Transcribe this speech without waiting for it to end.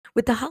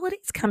With the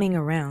holidays coming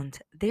around,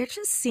 there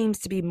just seems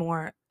to be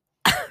more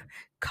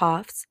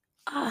coughs,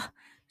 ah,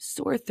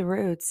 sore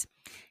throats,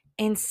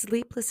 and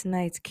sleepless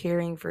nights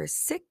caring for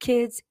sick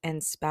kids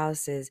and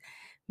spouses,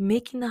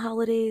 making the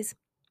holidays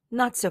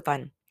not so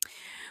fun.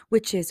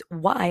 Which is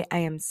why I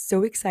am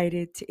so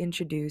excited to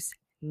introduce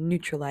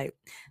Nutrilite.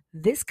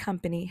 This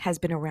company has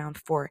been around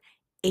for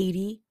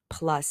 80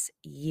 plus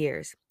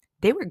years.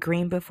 They were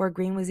green before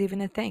green was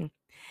even a thing.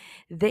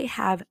 They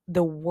have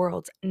the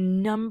world's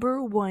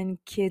number one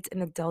kids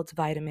and adult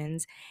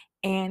vitamins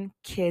and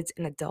kids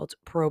and adult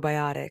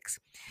probiotics.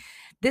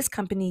 This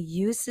company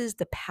uses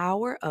the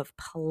power of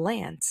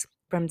plants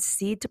from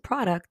seed to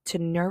product to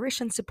nourish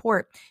and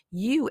support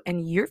you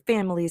and your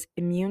family's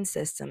immune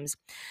systems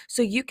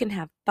so you can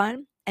have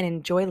fun and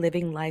enjoy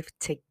living life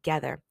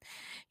together.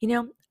 You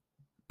know,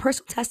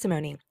 personal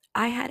testimony.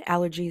 I had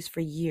allergies for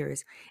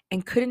years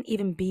and couldn't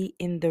even be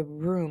in the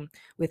room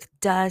with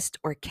dust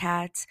or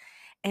cats.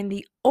 And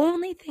the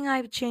only thing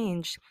I've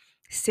changed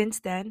since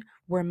then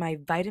were my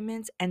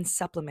vitamins and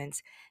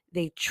supplements.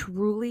 They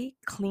truly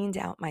cleaned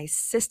out my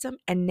system.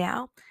 And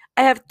now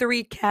I have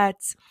three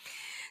cats.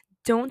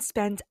 Don't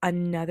spend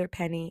another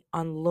penny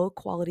on low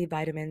quality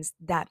vitamins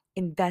that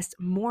invest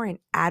more in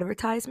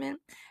advertisement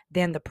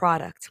than the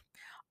product.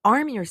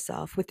 Arm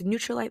yourself with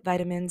Nutrilite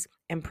vitamins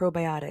and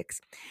probiotics,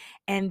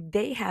 and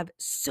they have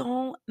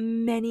so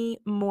many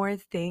more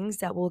things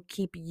that will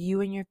keep you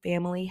and your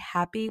family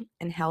happy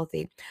and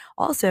healthy.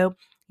 Also,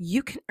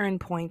 you can earn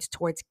points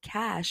towards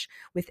cash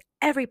with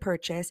every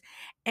purchase,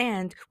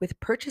 and with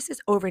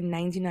purchases over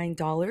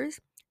 $99,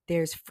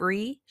 there's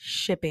free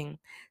shipping.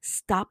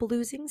 Stop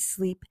losing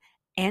sleep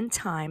and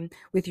time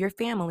with your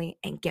family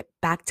and get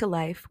back to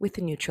life with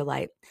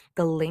Nutrilite.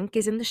 The link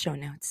is in the show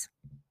notes.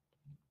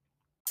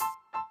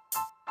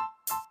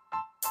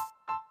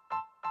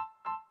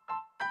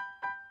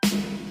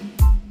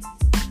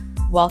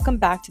 Welcome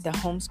back to the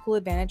Homeschool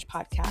Advantage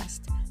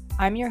podcast.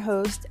 I'm your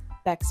host,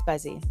 Bex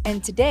Buzzy,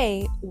 and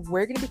today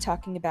we're going to be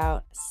talking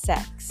about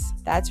sex.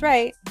 That's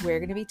right, we're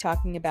going to be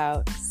talking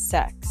about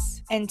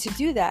sex. And to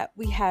do that,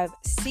 we have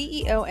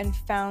CEO and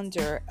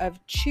founder of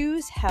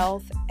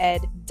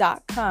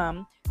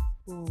ChooseHealthEd.com,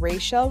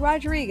 Rachel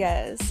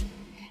Rodriguez.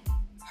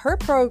 Her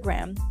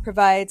program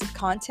provides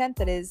content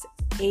that is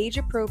age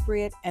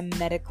appropriate and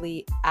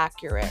medically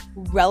accurate,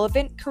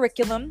 relevant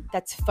curriculum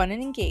that's fun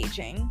and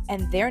engaging,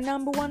 and their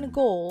number one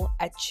goal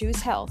at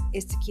Choose Health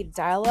is to keep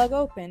dialogue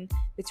open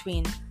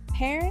between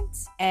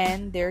parents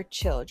and their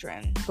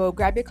children. Go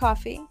grab your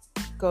coffee,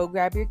 go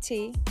grab your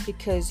tea,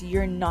 because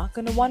you're not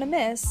going to want to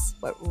miss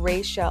what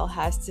Rachel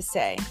has to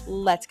say.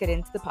 Let's get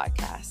into the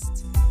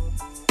podcast.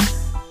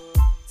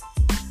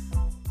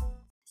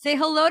 Say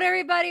hello to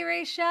everybody,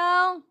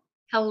 Rachel.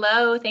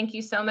 Hello. Thank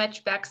you so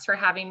much, Bex, for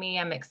having me.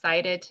 I'm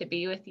excited to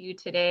be with you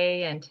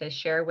today and to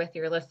share with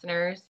your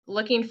listeners.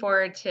 Looking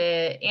forward to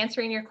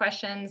answering your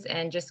questions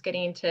and just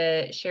getting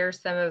to share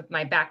some of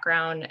my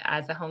background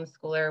as a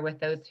homeschooler with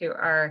those who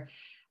are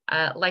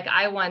like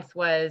I once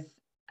was,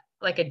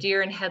 like a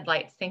deer in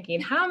headlights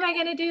thinking, how am I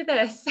going to do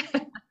this?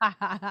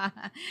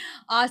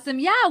 Awesome.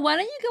 Yeah. Why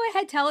don't you go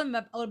ahead, tell them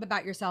a little bit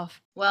about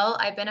yourself? Well,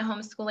 I've been a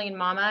homeschooling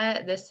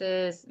mama. This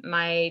is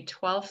my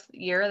 12th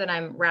year that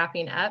I'm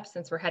wrapping up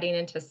since we're heading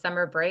into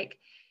summer break.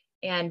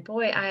 And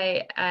boy,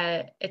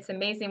 it's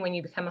amazing when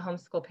you become a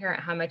homeschool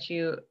parent how much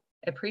you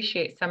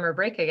appreciate summer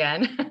break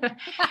again.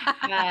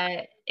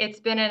 It's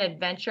been an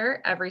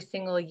adventure every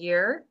single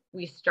year.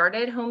 We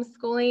started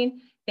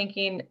homeschooling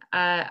thinking,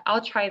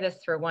 I'll try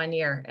this for 1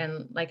 year.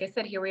 And like I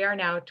said, here we are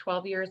now,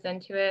 12 years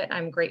into it.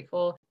 I'm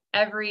grateful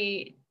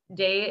every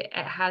day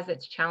it has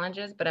its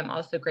challenges, but I'm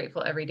also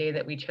grateful every day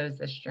that we chose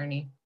this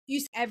journey.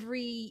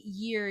 Every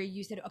year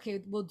you said, okay,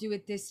 we'll do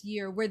it this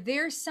year. Were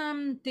there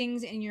some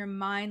things in your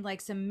mind,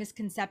 like some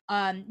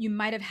misconceptions you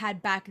might have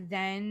had back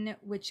then,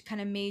 which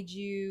kind of made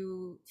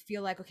you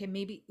feel like, okay,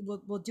 maybe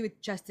we'll do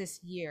it just this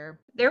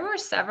year? There were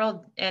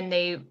several, and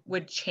they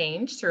would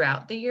change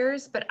throughout the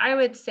years, but I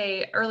would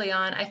say early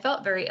on, I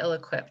felt very ill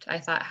equipped. I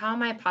thought, how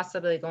am I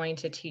possibly going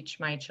to teach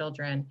my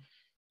children?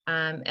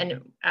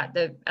 And at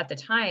the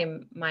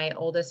time, my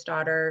oldest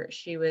daughter,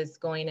 she was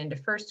going into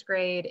first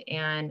grade,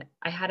 and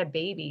I had a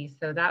baby,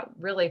 so that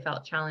really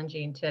felt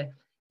challenging to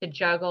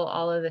juggle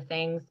all of the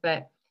things.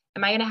 But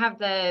am I going to have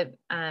the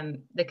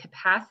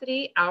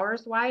capacity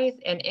hours wise,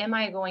 and am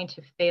I going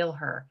to fail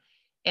her?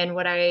 And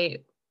what I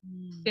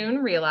soon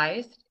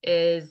realized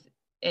is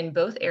in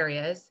both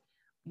areas,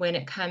 when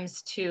it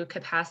comes to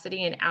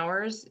capacity and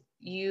hours,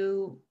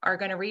 you are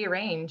going to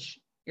rearrange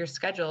your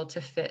schedule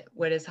to fit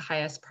what is the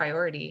highest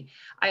priority.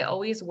 I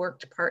always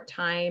worked part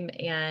time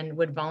and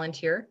would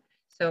volunteer.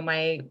 So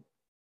my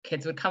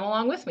kids would come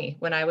along with me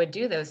when I would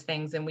do those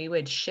things, and we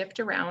would shift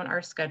around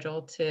our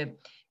schedule to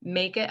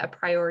make it a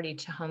priority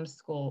to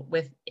homeschool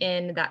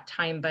within that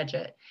time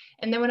budget.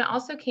 And then when it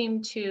also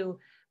came to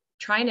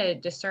trying to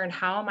discern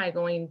how am I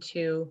going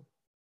to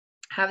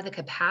have the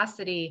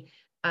capacity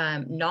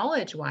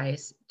knowledge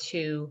wise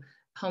to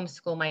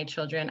homeschool my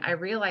children, I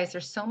realized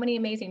there's so many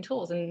amazing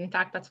tools. And in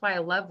fact, that's why I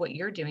love what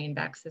you're doing,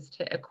 Bex, is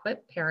to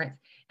equip parents.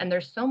 And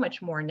there's so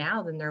much more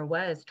now than there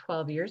was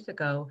 12 years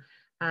ago,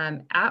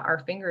 at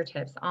our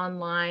fingertips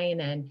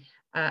online, and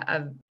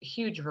a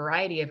huge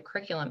variety of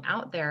curriculum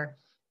out there.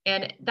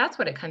 And that's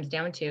what it comes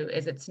down to,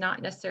 is it's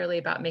not necessarily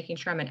about making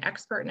sure I'm an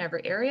expert in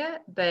every area,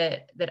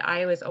 but that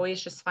I was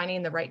always just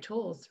finding the right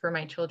tools for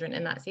my children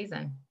in that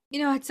season.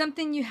 It's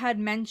something you had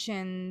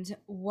mentioned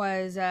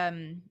was,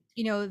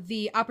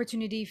 the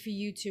opportunity for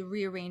you to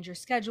rearrange your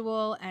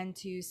schedule and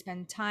to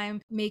spend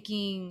time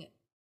making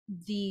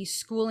the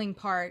schooling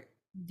part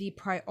the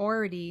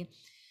priority.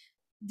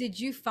 Did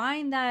you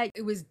find that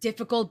it was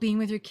difficult being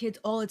with your kids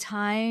all the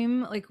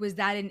time? Like, was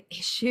that an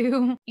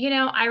issue?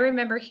 I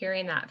remember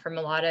hearing that from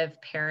a lot of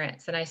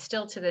parents, and I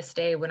still to this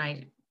day, when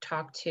I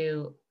talk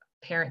to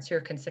parents who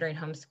are considering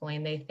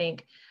homeschooling, they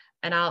think,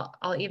 and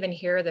I'll even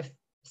hear the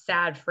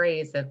sad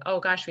phrase of, "Oh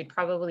gosh, we'd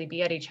probably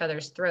be at each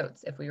other's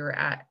throats if we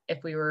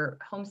were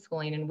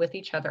homeschooling and with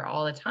each other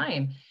all the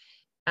time."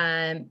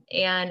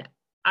 And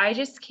I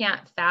just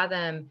can't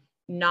fathom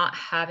not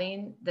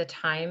having the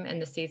time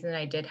and the season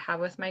I did have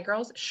with my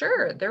girls.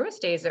 Sure, there was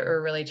days that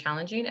were really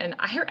challenging, and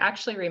I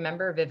actually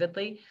remember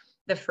vividly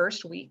the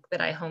first week that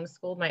I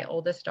homeschooled my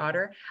oldest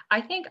daughter. I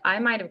think I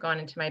might have gone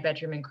into my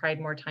bedroom and cried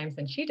more times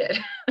than she did.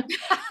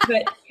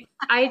 But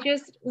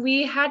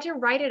we had to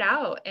write it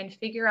out and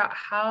figure out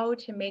how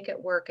to make it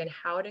work and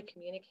how to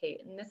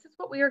communicate. And this is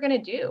what we were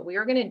going to do. We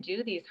were going to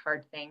do these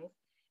hard things,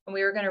 and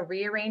we were going to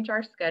rearrange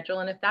our schedule.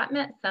 And if that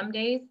meant some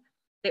days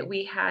that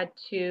we had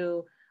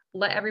to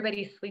let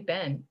everybody sleep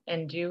in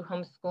and do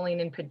homeschooling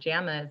in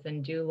pajamas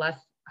and do less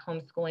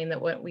homeschooling than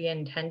what we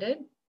intended,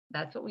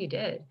 that's what we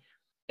did.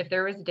 If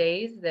there was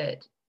days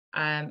that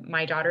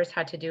my daughters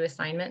had to do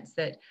assignments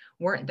that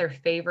weren't their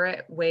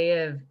favorite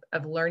way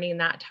of learning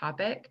that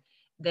topic,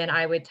 then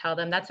I would tell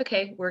them, that's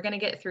okay. We're going to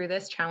get through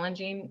this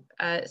challenging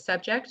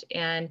subject.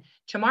 And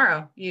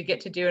tomorrow you get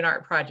to do an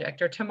art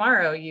project, or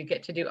tomorrow you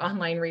get to do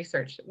online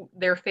research,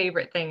 their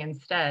favorite thing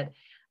instead.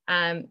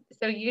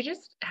 So you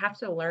just have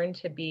to learn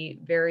to be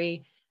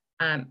very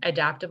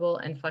adaptable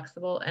and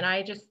flexible. And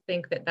I just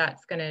think that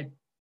that's going to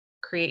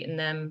create in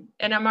them,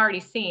 and I'm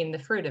already seeing the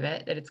fruit of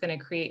it, that it's going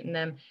to create in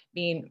them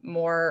being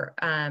more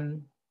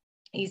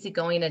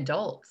easygoing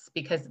adults,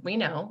 because we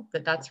know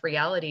that that's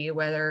reality.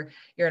 Whether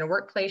you're in a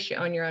workplace, you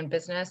own your own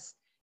business,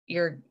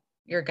 you're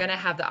going to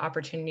have the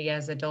opportunity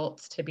as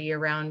adults to be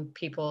around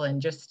people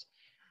and just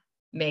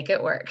make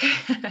it work.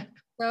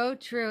 So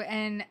true.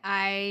 And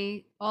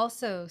I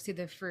also see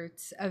the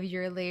fruits of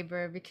your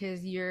labor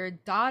because your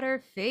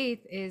daughter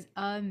Faith is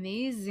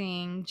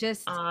amazing.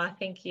 Just, Aw,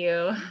 thank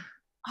you.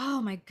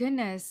 oh my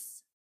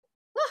goodness.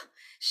 Ah,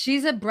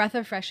 she's a breath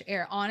of fresh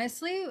air.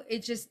 Honestly, it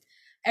just,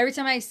 every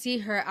time I see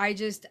her,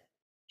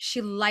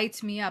 she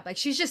lights me up. Like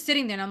she's just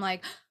sitting there and I'm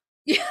like,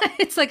 yeah,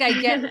 it's like I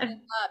get lit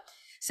up.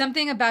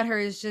 Something about her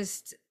is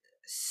just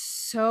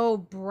so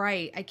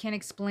bright. I can't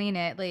explain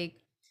it. Like,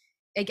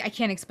 I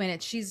can't explain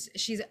it. She's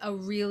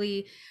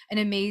an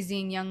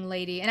amazing young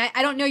lady. And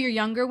I don't know your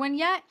younger one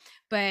yet,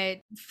 but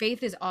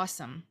Faith is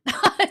awesome.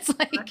 It's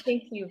like,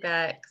 Thank you,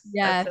 Bex.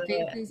 yeah,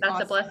 Faith is That's a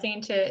awesome.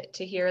 blessing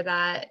to hear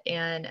that,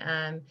 and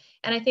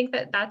I think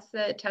that that's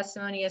the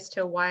testimony as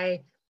to why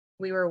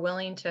we were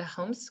willing to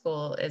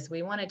homeschool. Is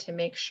we wanted to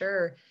make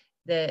sure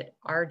that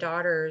our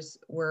daughters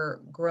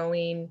were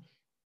growing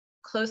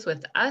close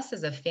with us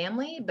as a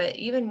family, but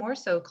even more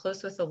so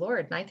close with the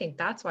Lord. And I think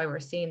that's why we're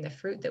seeing the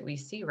fruit that we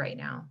see right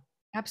now.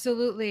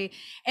 Absolutely.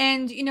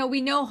 And we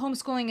know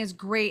homeschooling is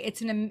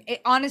great.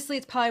 Honestly,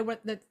 it's probably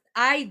what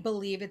I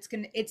believe it's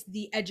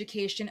the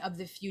education of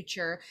the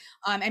future.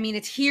 I mean,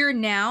 it's here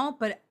now,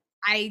 but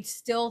I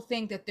still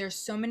think that there's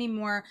so many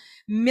more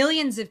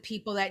millions of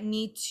people that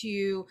need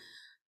to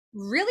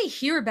really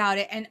hear about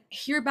it and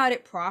hear about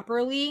it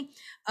properly.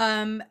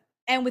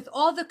 And with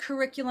all the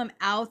curriculum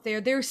out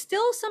there, there's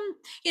still some,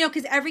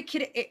 because every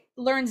kid it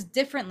learns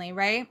differently,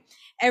 right?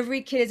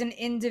 Every kid is an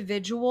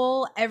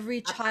individual.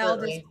 Every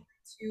child is Absolutely.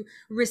 going to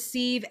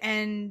receive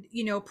and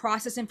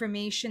process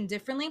information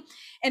differently.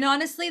 And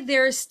honestly,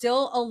 there is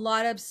still a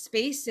lot of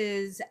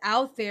spaces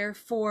out there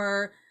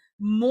for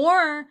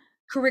more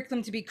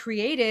curriculum to be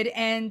created.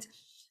 And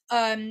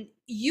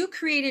you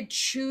created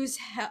Choose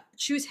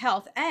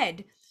Health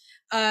Ed,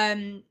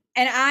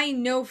 and I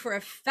know for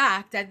a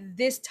fact that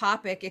this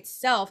topic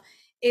itself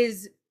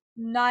is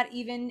not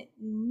even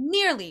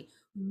nearly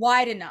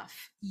wide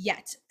enough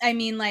yet. I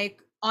mean,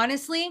 like,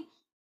 honestly,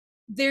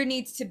 there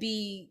needs to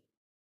be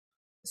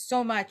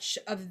so much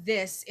of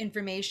this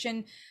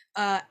information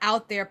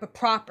out there, but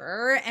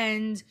proper.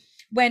 And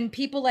when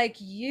people like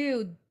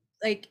you,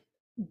 like,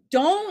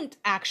 don't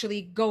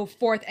actually go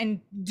forth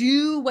and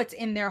do what's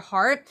in their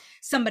heart,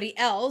 somebody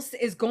else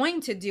is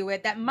going to do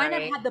it that might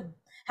not Right.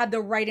 have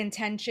the right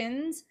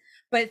intentions,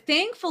 but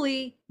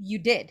thankfully you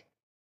did.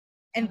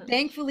 And Mhm.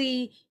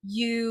 thankfully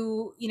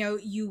you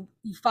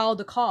followed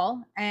the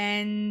call,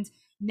 and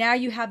now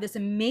you have this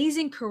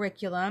amazing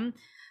curriculum.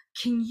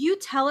 Can you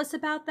tell us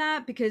about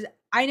that? Because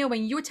I know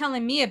when you were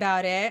telling me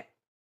about it,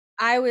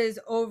 I was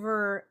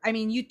over, I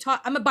mean,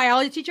 I'm a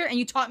biology teacher and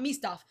you taught me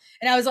stuff.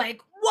 And I was like,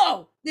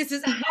 whoa, this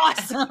is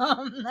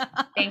awesome.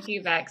 Thank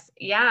you, Vex.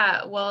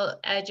 Yeah, well,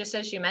 just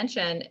as you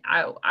mentioned,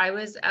 I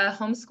was a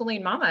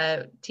homeschooling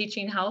mama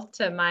teaching health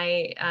to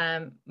my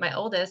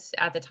oldest.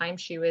 At the time,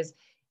 she was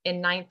in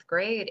ninth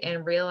grade,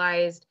 and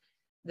realized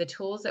the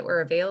tools that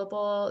were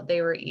available,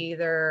 they were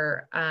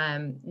either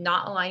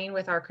not aligning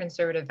with our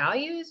conservative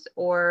values,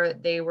 or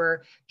they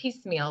were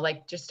piecemeal,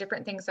 like just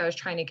different things I was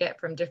trying to get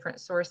from different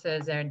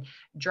sources, and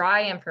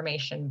dry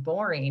information,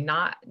 boring,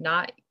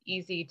 not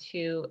easy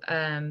to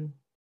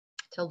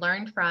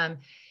learn from.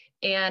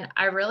 And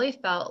I really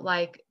felt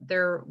like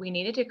we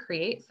needed to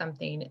create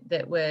something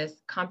that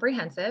was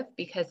comprehensive,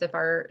 because if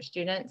our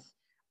students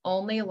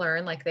only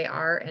learn like they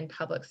are in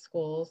public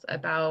schools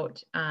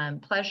about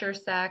pleasure,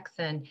 sex,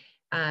 and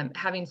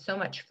having so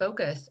much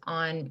focus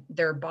on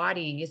their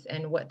bodies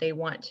and what they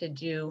want to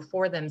do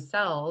for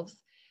themselves,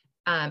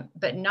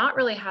 but not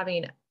really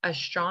having a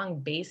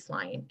strong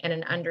baseline and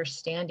an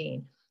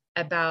understanding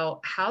about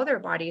how their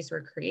bodies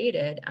were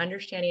created,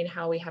 understanding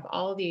how we have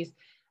all these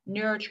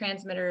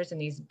neurotransmitters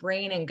and these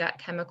brain and gut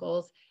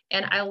chemicals.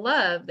 And I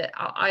love that.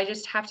 I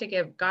just have to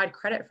give God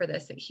credit for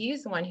this, that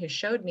He's the one who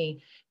showed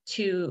me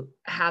to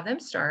have them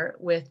start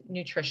with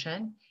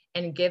nutrition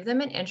and give them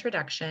an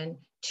introduction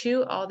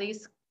to all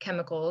these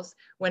chemicals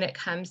when it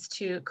comes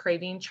to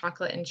craving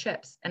chocolate and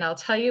chips. And I'll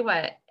tell you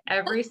what,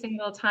 every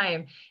single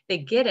time they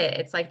get it,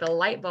 it's like the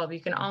light bulb. You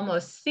can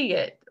almost see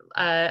it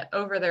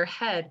over their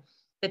head,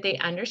 that they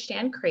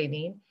understand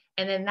craving.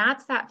 And then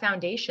that's that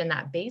foundation,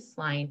 that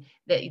baseline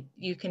that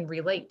you can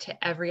relate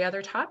to every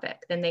other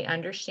topic. Then they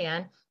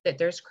understand that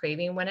there's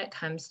craving when it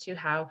comes to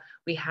how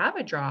we have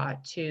a draw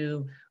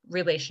to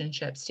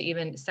relationships, to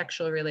even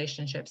sexual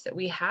relationships, that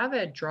we have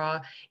a draw,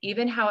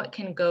 even how it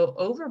can go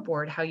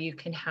overboard, how you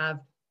can have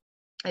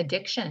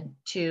addiction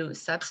to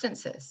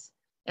substances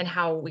and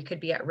how we could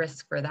be at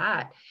risk for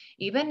that,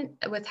 even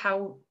with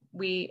how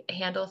we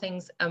handle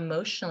things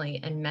emotionally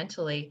and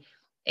mentally.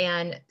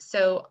 And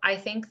so I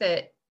think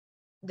that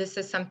this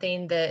is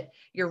something that,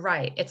 you're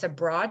right, it's a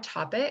broad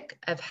topic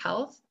of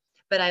health,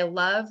 but I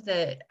love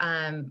that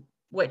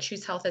what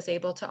Choose Health is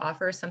able to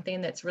offer is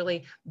something that's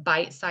really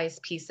bite-sized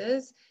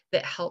pieces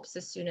that helps the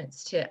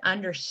students to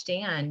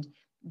understand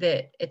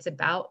that it's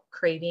about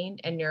craving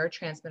and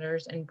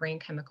neurotransmitters and brain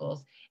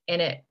chemicals, and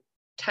it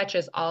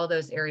touches all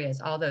those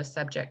areas, all those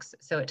subjects,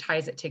 so it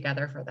ties it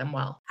together for them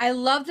well. I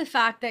love the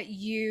fact that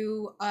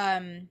you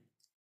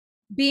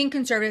being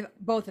conservative,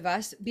 both of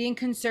us being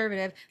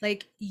conservative,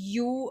 like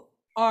you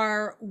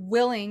are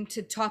willing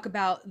to talk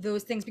about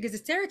those things, because the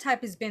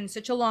stereotype has been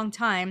such a long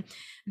time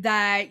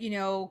that, you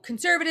know,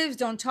 conservatives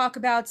don't talk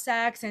about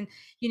sex and,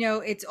 you know,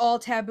 it's all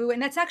taboo.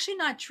 And that's actually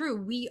not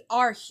true. We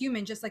are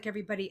human just like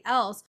everybody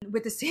else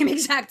with the same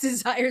exact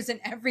desires and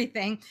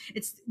everything.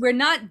 We're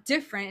not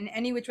different in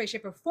any which way,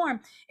 shape, or form.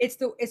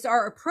 It's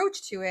our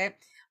approach to it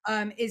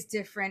is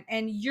different.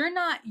 And you're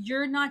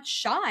not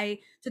shy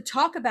to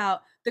talk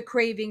about the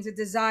cravings, the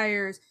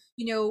desires,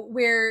 you know,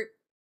 where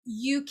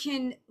you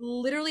can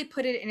literally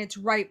put it in its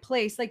right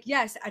place. Like,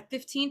 yes, at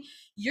 15,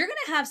 you're going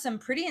to have some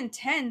pretty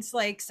intense,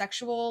 like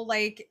sexual,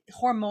 like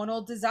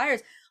hormonal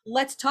desires.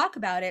 Let's talk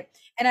about it.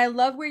 And I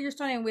love where you're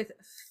starting with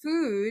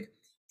food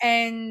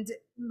and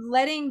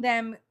letting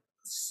them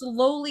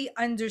slowly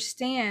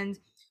understand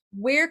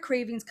where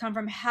cravings come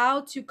from,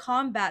 how to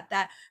combat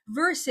that,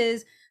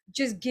 versus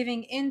just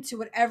giving into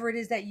whatever it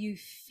is that you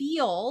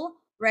feel,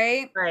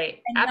 right?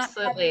 Right, And not having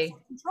absolutely.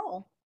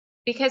 self-control.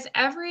 Because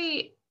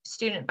every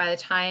student, by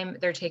the time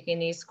they're taking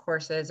these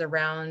courses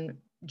around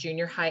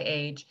junior high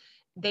age,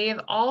 they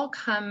have all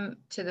come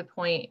to the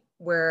point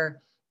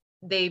where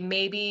they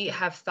maybe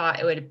have thought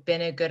it would have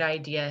been a good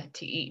idea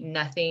to eat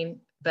nothing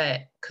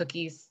but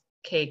cookies,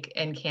 cake,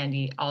 and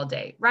candy all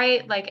day,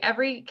 right? Like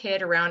every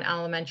kid around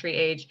elementary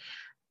age,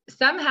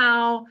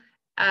 somehow,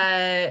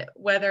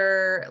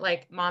 whether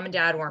like mom and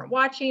dad weren't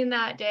watching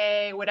that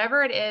day,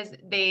 whatever it is,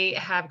 they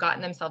have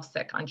gotten themselves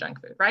sick on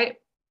junk food, right?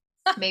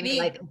 Maybe Me.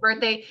 like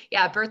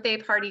birthday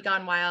party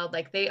gone wild.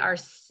 Like they are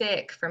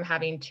sick from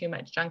having too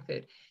much junk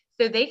food.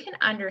 So they can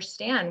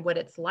understand what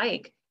it's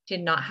like to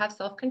not have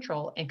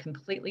self-control and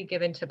completely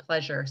give into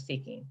pleasure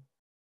seeking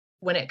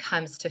when it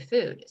comes to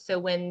food. So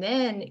when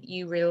then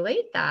you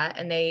relate that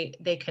and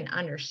they can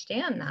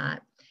understand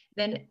that,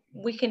 then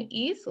we can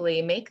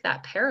easily make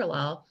that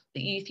parallel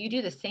that if you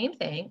do the same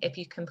thing, if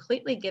you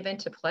completely give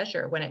into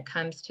pleasure when it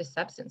comes to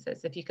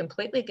substances, if you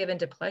completely give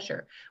into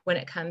pleasure when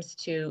it comes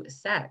to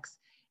sex,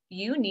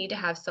 you need to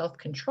have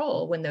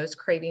self-control when those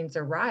cravings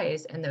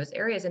arise in those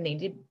areas, and they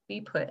need to be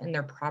put in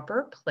their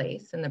proper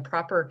place in the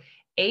proper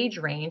age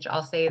range.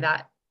 I'll say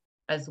that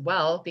as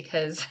well,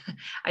 because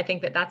I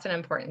think that that's an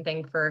important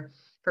thing for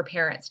for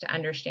parents to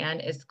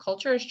understand is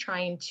culture is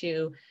trying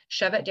to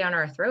shove it down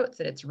our throats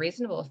that it's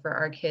reasonable for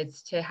our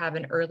kids to have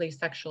an early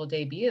sexual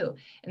debut.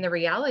 And the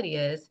reality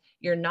is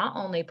you're not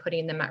only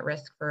putting them at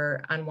risk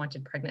for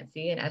unwanted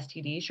pregnancy and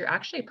STDs, you're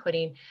actually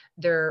putting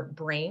their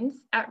brains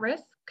at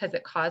risk because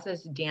it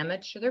causes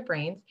damage to their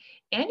brains,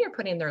 and you're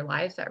putting their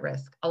lives at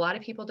risk. A lot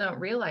of people don't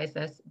realize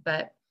this,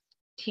 but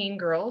teen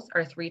girls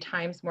are 3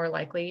 times more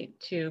likely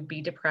to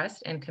be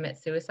depressed and commit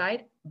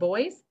suicide.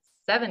 Boys,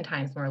 7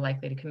 times more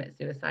likely to commit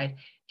suicide,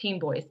 teen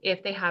boys,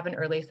 if they have an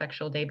early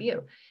sexual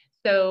debut.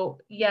 So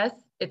yes,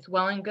 it's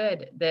well and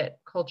good that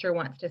culture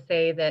wants to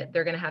say that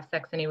they're going to have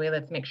sex anyway.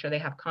 Let's make sure they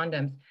have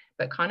condoms,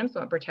 but condoms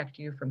won't protect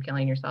you from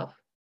killing yourself.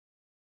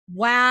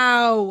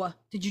 Wow.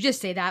 Did you just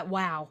say that?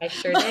 Wow. I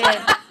sure did.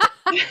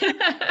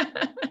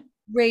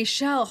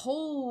 Rachel,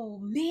 oh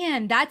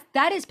man,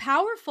 that is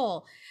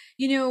powerful.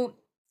 You know,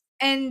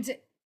 and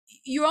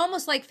you're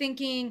almost like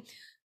thinking,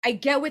 I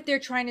get what they're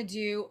trying to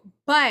do,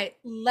 but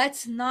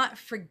let's not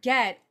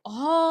forget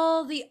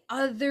all the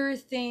other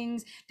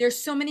things. There's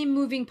so many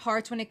moving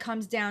parts when it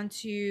comes down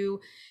to,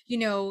 you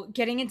know,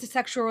 getting into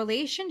sexual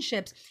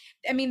relationships.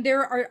 I mean,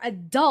 there are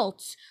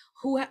adults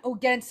who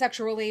get in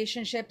sexual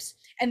relationships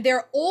and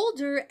they're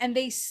older and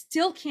they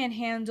still can't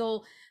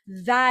handle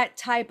that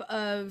type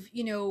of,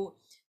 you know,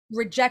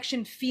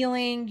 rejection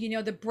feeling, you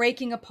know, the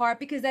breaking apart,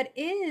 because that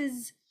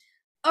is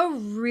a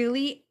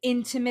really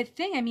intimate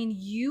thing. I mean,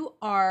 you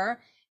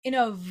are in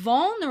a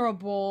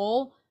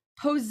vulnerable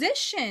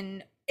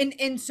position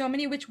in so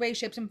many which ways,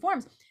 shapes, and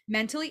forms,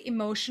 mentally,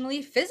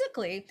 emotionally,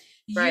 physically.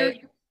 You're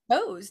Right.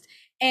 exposed.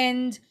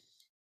 And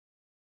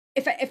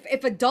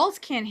if adults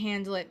can't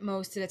handle it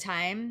most of the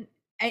time,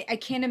 I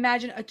can't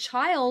imagine a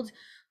child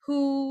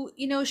who,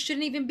 you know,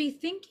 shouldn't even be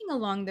thinking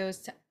along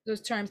those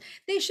terms.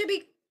 They should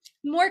be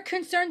more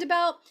concerned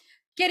about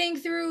getting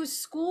through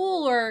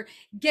school or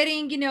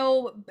getting, you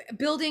know,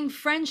 building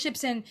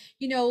friendships and,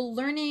 you know,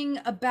 learning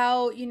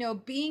about, you know,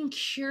 being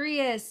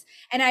curious.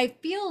 And I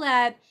feel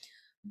that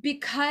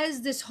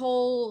because this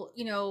whole,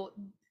 you know,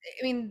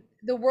 I mean,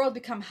 the world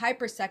become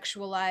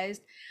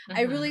hypersexualized,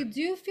 I really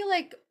do feel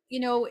like, you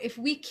know, if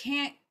we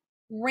can't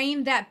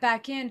rein that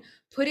back in,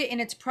 put it in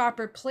its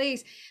proper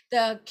place,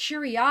 the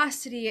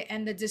curiosity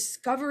and the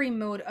discovery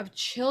mode of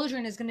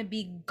children is going to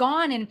be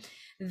gone. And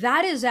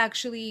that is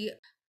actually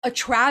a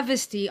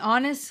travesty,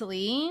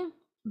 honestly,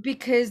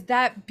 because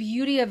that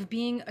beauty of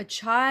being a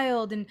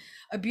child and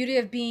a beauty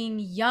of being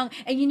young.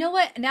 And you know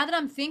what? Now that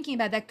I'm thinking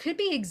about it, that could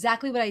be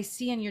exactly what I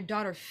see in your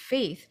daughter,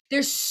 Faith.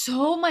 There's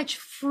so much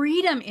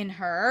freedom in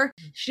her.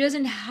 She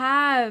doesn't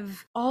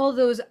have all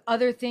those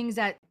other things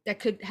that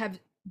could have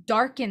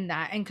darkened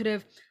that and could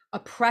have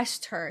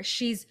oppressed her.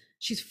 She's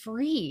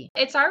free.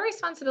 It's our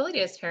responsibility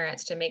as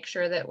parents to make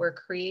sure that we're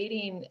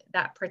creating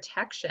that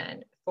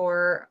protection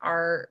for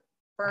our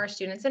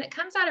students, and it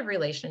comes out of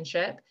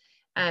relationship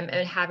and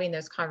having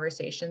those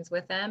conversations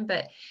with them.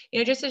 But you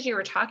know, just as you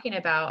were talking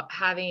about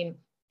having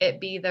it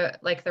be the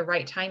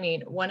right timing,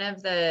 one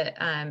of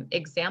the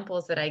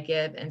examples that I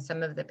give in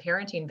some of the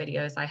parenting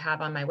videos I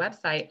have on my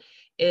website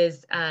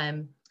is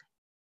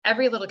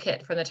every little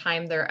kid from the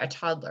time they're a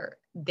toddler,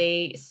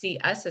 they see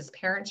us as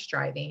parents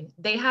driving,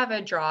 they have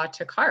a draw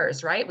to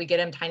cars, right? We get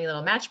them tiny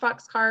little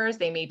Matchbox cars.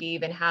 They maybe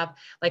even have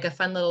like a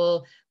fun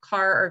little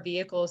car or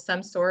vehicle of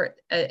some sort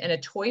in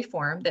a toy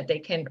form that they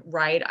can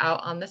ride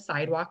out on the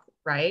sidewalk,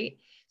 right?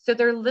 So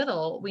they're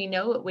little. We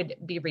know it would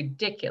be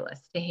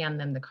ridiculous to hand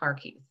them the car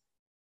keys.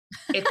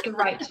 It's the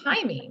right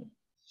timing.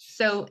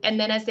 So, and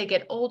then as they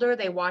get older,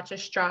 they watch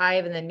us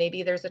drive, and then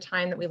maybe there's a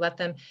time that we let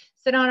them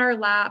sit on our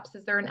laps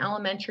as they're in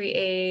elementary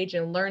age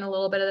and learn a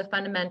little bit of the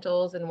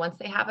fundamentals. And once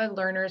they have a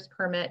learner's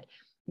permit,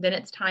 then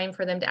it's time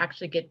for them to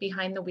actually get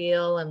behind the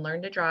wheel and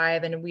learn to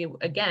drive. And we,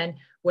 again,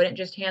 wouldn't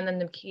just hand them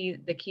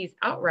the keys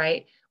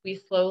outright. We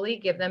slowly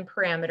give them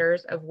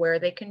parameters of where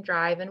they can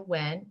drive and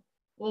when.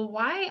 Well,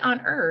 why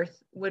on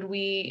earth would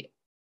we,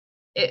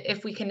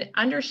 if we can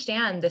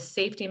understand the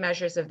safety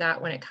measures of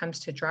that when it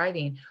comes to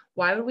driving,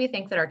 why would we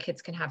think that our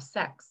kids can have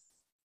sex?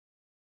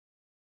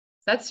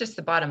 That's just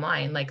the bottom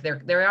line. Like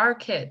there are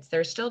kids,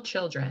 they're still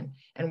children,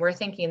 and we're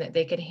thinking that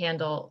they could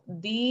handle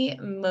the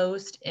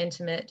most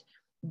intimate,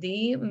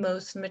 the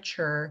most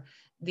mature,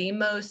 the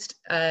most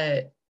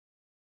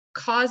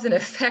cause and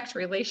effect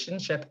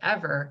relationship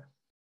ever,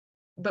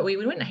 but we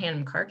wouldn't hand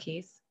them car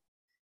keys.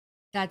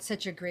 That's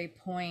such a great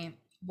point.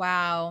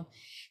 Wow.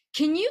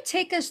 Can you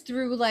take us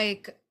through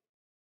like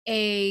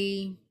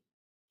a,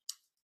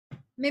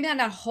 maybe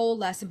not a whole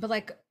lesson, but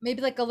like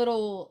maybe like a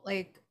little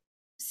like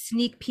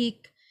sneak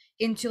peek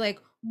into like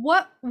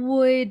what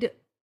would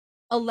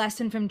a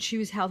lesson from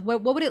Choose Health,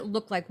 what would it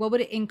look like? What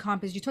would it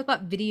encompass? You talk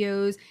about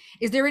videos.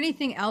 Is there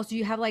anything else? Do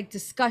you have like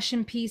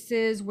discussion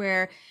pieces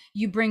where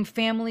you bring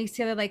families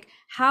together? Like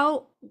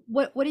how,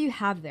 what do you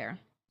have there?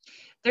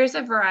 There's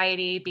a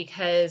variety,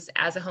 because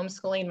as a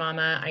homeschooling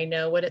mama, I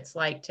know what it's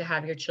like to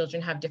have your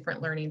children have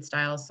different learning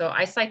styles. So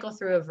I cycle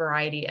through a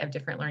variety of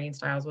different learning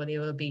styles, whether it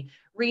will be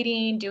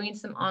reading, doing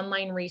some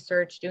online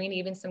research, doing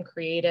even some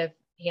creative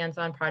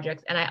hands-on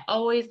projects. And I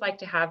always like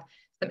to have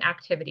some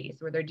activities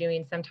where they're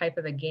doing some type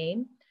of a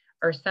game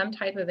or some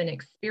type of an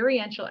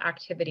experiential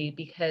activity,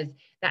 because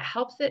that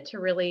helps it to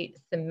really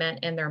cement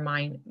in their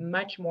mind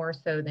much more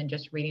so than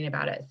just reading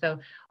about it. So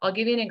I'll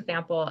give you an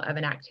example of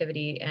an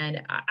activity,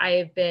 and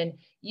I've been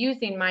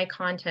using my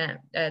content,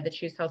 the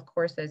Choose Health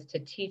courses, to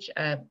teach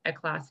a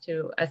class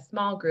to a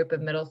small group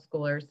of middle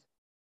schoolers,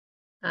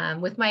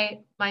 with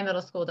my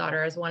middle school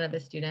daughter as one of the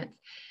students.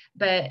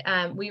 But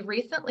we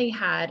recently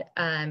had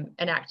an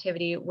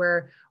activity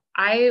where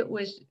I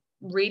was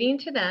reading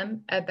to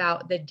them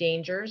about the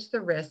dangers, the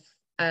risks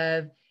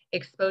of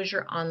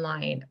exposure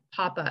online,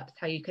 pop-ups,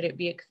 how you could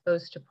be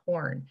exposed to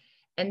porn.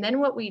 And then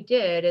what we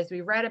did is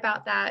we read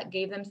about that,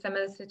 gave them some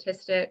of the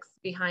statistics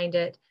behind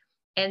it,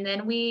 and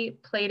then we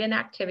played an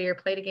activity, or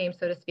played a game,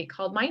 so to speak,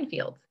 called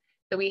Minefields.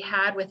 So we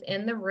had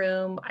within the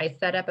room, I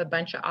set up a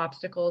bunch of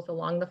obstacles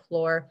along the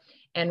floor,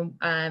 and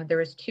there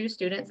was 2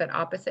 students at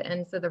opposite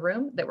ends of the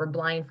room that were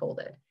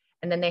blindfolded.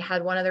 And then they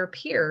had one of their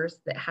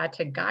peers that had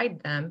to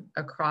guide them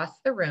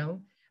across the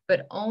room,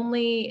 but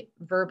only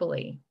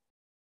verbally.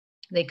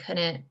 They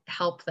couldn't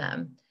help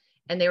them.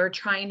 And they were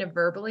trying to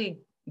verbally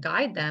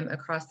guide them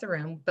across the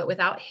room, but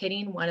without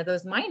hitting one of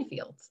those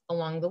minefields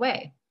along the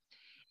way.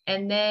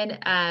 And then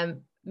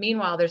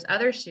meanwhile, there's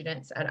other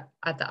students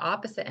at the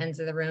opposite ends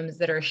of the rooms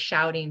that are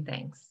shouting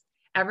things,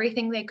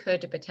 everything they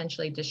could to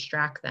potentially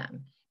distract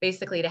them,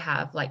 basically to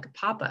have like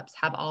pop-ups,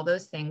 have all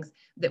those things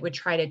that would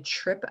try to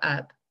trip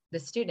up the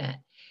student.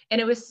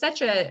 And it was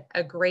such a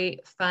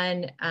great,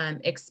 fun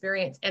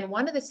experience. And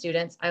one of the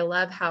students, I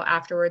love how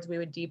afterwards we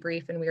would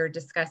debrief and we were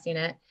discussing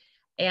it.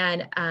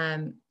 And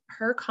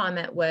her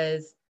comment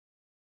was,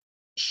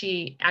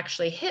 she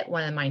actually hit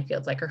one of the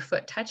minefields, like her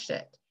foot touched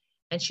it.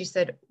 And she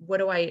said, what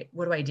do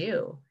I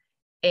do?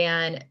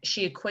 And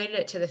she equated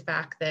it to the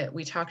fact that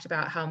we talked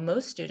about how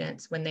most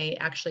students, when they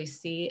actually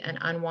see an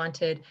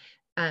unwanted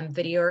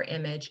video or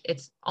image,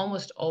 it's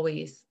almost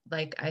always,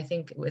 like, I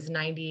think it was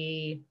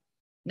 90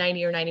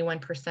 or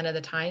 91% of the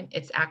time,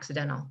 it's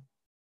accidental.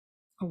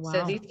 Oh, wow.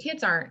 So these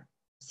kids aren't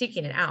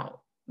seeking it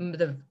out.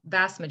 The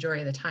vast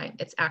majority of the time,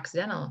 it's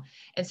accidental.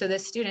 And so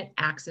this student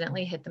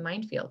accidentally hit the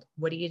minefield.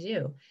 What do you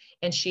do?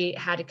 And she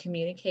had to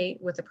communicate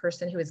with the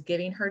person who was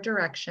giving her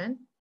direction.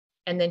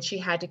 And then she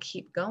had to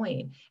keep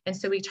going. And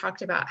so we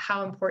talked about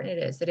how important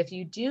it is that if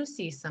you do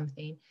see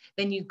something,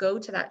 then you go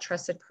to that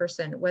trusted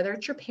person, whether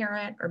it's your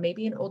parent or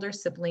maybe an older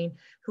sibling,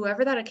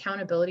 whoever that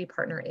accountability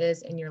partner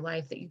is in your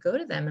life, that you go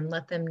to them and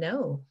let them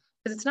know.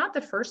 Because it's not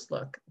the first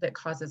look that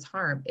causes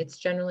harm. It's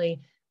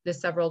generally the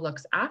several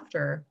looks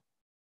after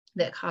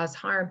that cause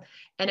harm.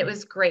 And it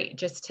was great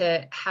just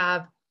to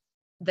have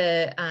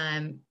the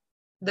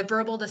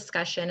verbal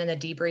discussion and the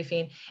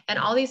debriefing and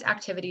all these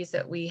activities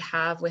that we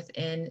have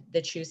within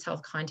the Choose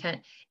Health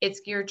content. It's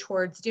geared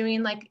towards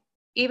doing, like,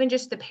 even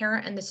just the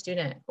parent and the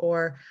student,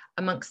 or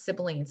amongst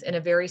siblings in a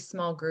very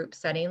small group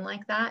setting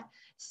like that,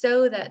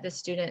 so that the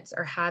students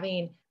are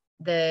having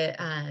the,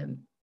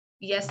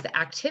 yes, the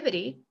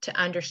activity to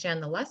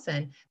understand the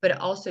lesson, but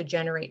it also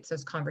generates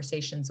those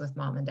conversations with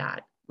mom and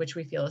dad, which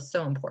we feel is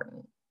so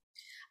important.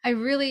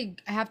 I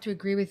have to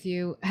agree with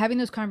you. Having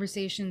those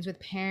conversations with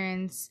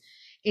parents,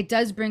 it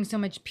does bring so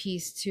much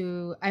peace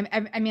to.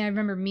 I mean, I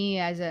remember me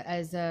as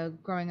a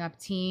growing up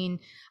teen.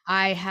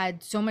 I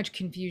had so much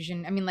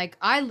confusion. I mean, like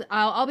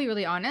I'll be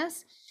really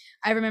honest.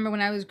 I remember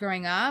when I was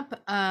growing up,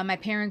 my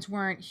parents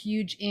weren't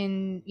huge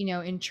in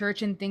in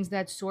church and things of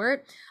that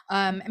sort.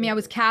 I mean, I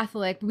was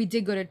Catholic. We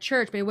did go to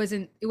church, but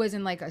it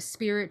wasn't like a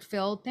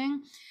spirit-filled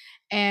thing.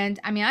 And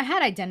I mean, I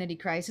had identity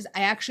crisis.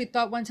 I actually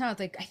thought one time, I was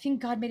like, I think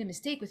God made a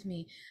mistake with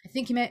me. I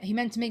think he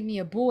meant to make me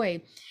a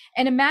boy.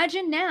 And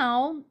imagine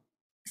now,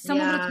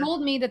 someone would have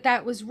told me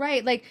that was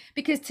right. Like,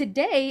 because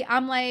today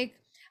I'm like,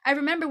 I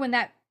remember when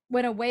that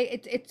went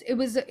away. It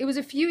was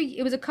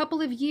a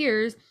couple of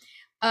years,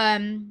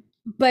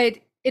 but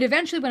it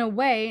eventually went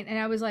away, and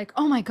I was like,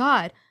 oh my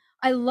God,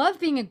 I love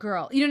being a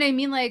girl. You know what I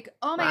mean? Like,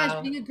 oh my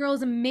gosh, being a girl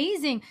is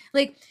amazing.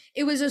 Like,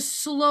 it was a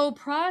slow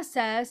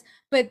process,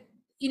 but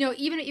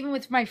even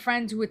with my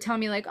friends who would tell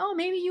me like, oh,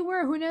 maybe you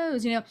were, who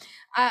knows,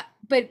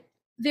 but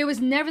there was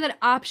never that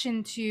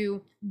option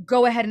to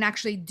go ahead and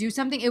actually do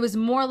something. It was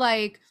more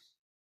like,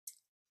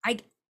 I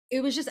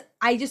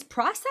just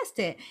processed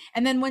it.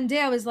 And then one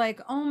day I was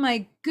like, oh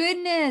my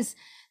goodness,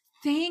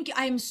 thank you.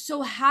 I'm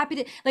so happy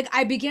to, like,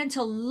 I began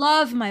to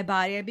love my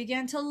body. I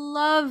began to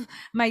love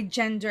my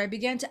gender.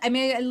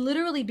 I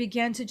literally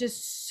began to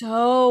just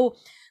so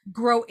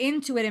grow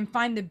into it and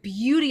find the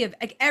beauty of,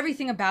 like,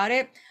 everything about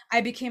it. I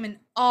became in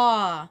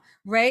awe,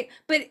 right?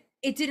 But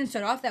it didn't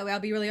start off that way. I'll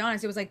be really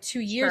honest. It was like 2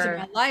 years of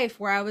my life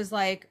where I was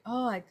like,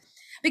 oh,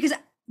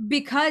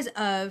 because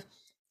of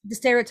the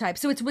stereotype.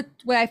 So it's what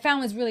I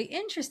found was really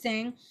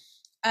interesting,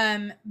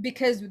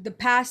 because the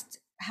past,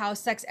 how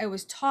sex ed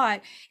was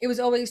taught, it was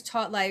always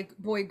taught like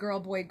boy, girl,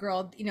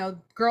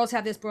 girls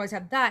have this, boys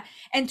have that.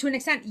 And to an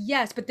extent,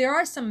 yes, but there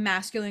are some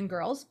masculine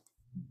girls.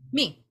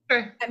 Me.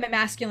 Sure. I'm a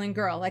masculine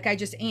girl. Like, I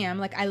just am.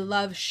 Like, I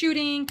love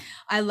shooting.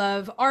 I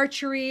love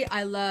archery.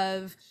 I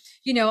love,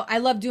 I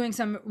love doing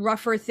some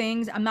rougher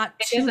things. I'm not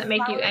It too doesn't make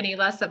you flowery. any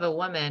less of a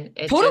woman.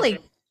 It just, Totally.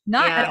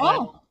 Not at yeah.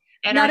 all.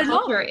 And our Not at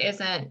culture all.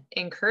 isn't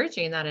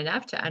encouraging that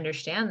enough to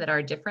understand that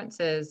our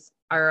differences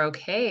are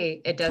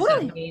okay. It doesn't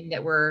Totally. mean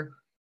that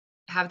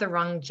have the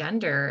wrong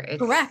gender. It's,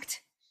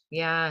 Correct.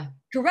 yeah,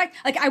 Correct.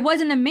 Like I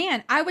wasn't a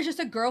man. I was just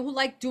a girl who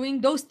liked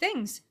doing those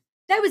things.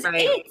 That was right.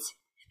 it.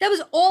 That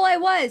was all I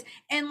was.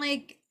 And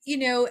like,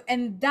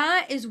 and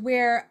that is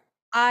where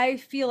I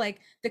feel like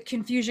the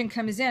confusion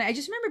comes in. I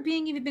just remember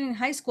even in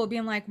high school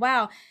being like,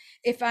 wow,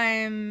 if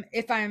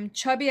I'm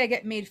chubby, I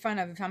get made fun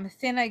of. If I'm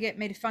thin, I get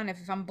made fun of.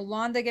 If I'm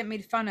blonde, I get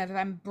made fun of. If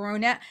I'm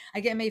brunette, I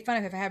get made fun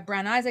of. If I have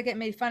brown eyes, I get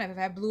made fun of. If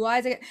I have blue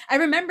eyes, I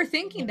remember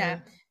thinking Mhm.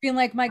 that, being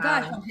like, my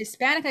gosh, if Wow. I'm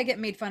Hispanic, I get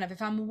made fun of.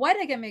 If I'm white,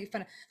 I get made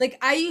fun of. Like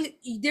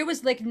there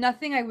was like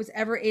nothing I was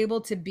ever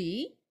able to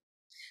be.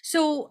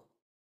 So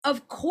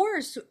of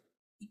course,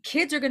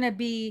 kids are going to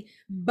be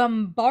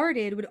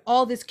bombarded with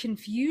all this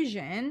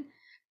confusion,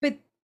 but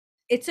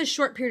it's a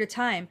short period of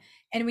time.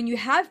 And when you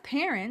have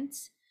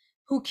parents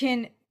who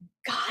can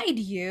guide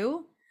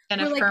you,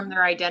 And who are like, affirm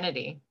their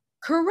identity.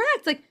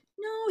 correct, like,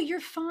 no, you're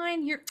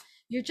fine.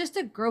 You're just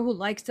a girl who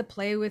likes to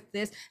play with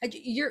this. Like,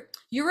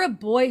 you're a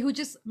boy who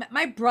just,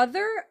 my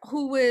brother,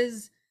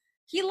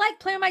 he liked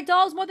playing with my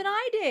dolls more than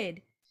I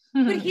did,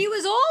 but he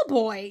was all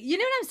boy. You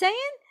know what I'm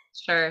saying?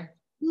 Sure.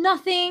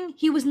 Nothing.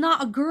 He was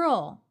not a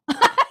girl.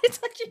 It's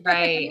like,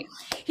 I mean?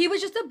 Right. He was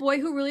just a boy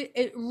who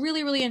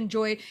really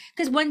enjoyed,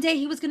 because one day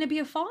he was going to be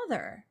a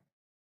father.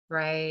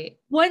 Right.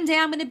 One day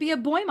I'm going to be a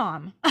boy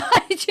mom. Do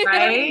you know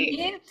what I Right.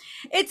 mean?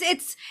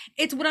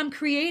 It's what I'm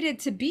created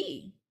to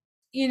be.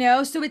 So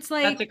it's That's a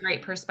like,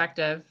 great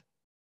perspective.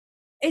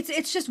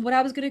 it's just what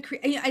I was going to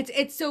create.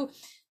 It's so,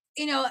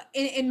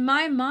 in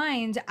my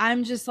mind,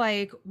 I'm just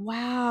like,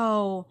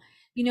 wow,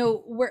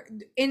 we're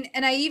in,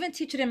 and I even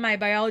teach it in my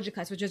biology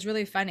class, which is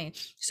really funny.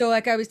 So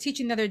like I was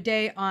teaching the other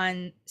day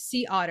on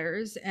sea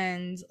otters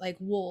and like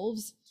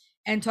wolves,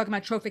 and talking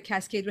about trophic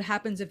cascade, what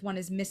happens if one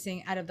is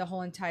missing out of the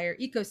whole entire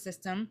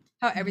ecosystem,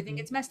 how everything Mhm.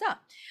 gets messed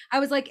up. I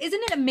was like,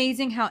 isn't it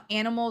amazing how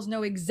animals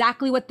know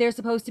exactly what they're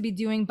supposed to be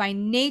doing by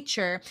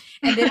nature,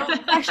 and they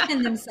don't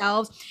question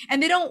themselves,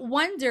 and they don't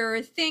wonder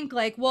or think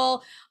like,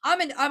 well,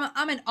 I'm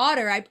an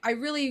otter. I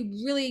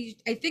really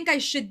I think I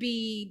should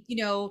be,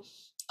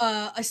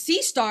 a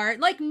sea star.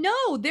 Like,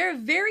 no, they're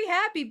very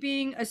happy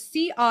being a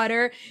sea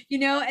otter,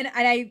 and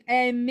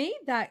I made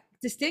that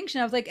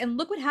distinction. I was like, and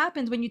look what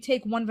happens when you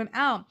take one of them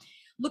out.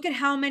 Look at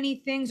how many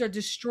things are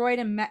destroyed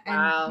and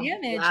Wow.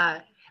 damaged,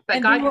 Yeah. But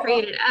and they God were all,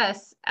 created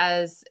us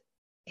as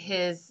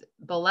his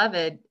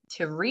beloved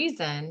to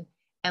reason,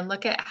 and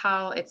look at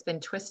how it's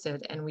been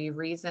twisted, and we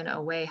reason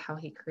away how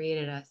he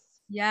created us.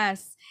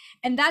 yes.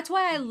 And that's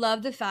why I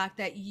love the fact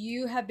that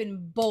you have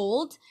been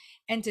bold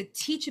and to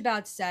teach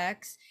about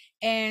sex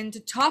and to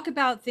talk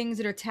about things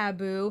that are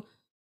taboo,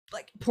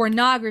 like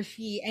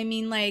pornography. I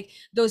mean, like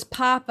those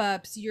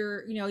pop-ups,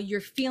 your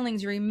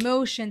feelings, your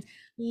emotions.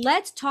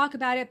 Let's talk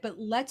about it, but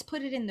let's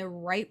put it in the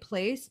right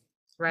place.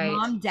 Right.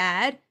 Mom,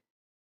 dad,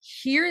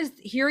 here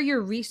are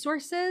your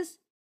resources.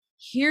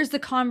 Here's the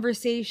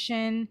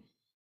conversation.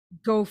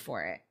 Go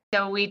for it.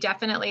 So we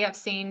definitely have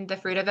seen the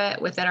fruit of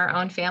it within our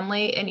own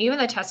family, and even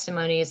the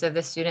testimonies of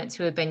the students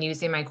who have been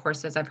using my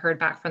courses. I've heard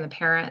back from the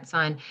parents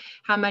on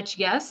how much,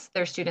 yes,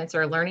 their students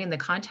are learning the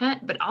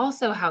content, but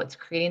also how it's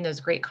creating those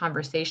great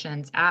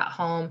conversations at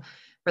home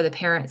for the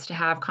parents to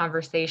have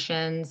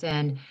conversations,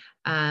 and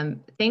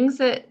things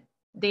that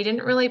they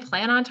didn't really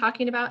plan on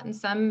talking about in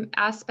some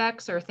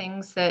aspects, or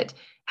things that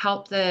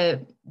help the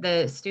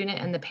student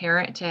and the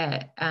parent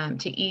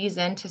to ease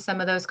into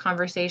some of those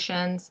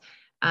conversations.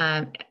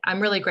 I'm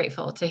really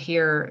grateful to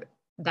hear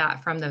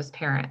that from those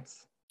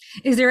parents.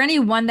 Is there any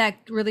one that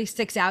really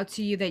sticks out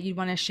to you that you'd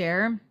want to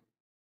share?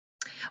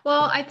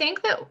 Well, I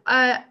think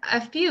that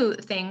a few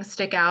things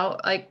stick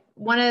out. Like,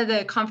 one of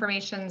the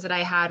confirmations that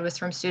I had was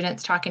from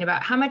students talking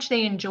about how much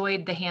they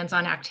enjoyed the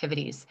hands-on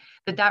activities,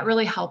 that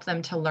really helped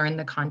them to learn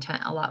the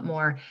content a lot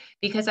more.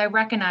 Because I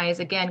recognize,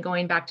 again,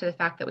 going back to the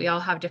fact that we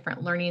all have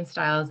different learning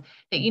styles,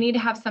 that you need to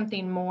have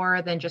something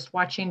more than just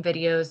watching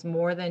videos,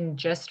 more than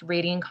just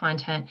reading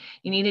content.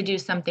 You need to do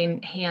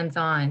something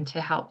hands-on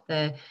to help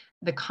the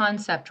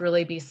concept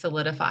really be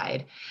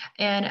solidified.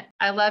 And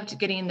I loved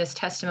getting this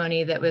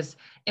testimony that was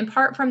in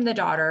part from the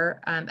daughter,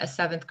 a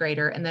seventh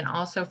grader, and then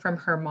also from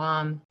her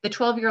mom. The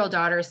 12-year-old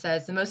daughter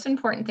says, the most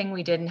important thing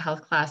we did in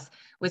health class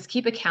was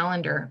keep a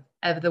calendar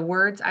of the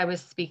words I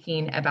was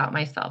speaking about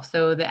myself.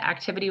 So the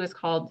activity was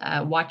called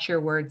Watch Your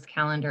Words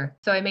Calendar.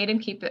 So I made him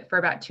keep it for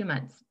about 2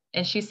 months.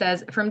 And she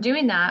says, from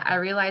doing that, I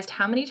realized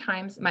how many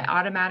times my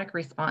automatic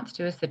response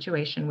to a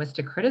situation was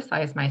to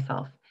criticize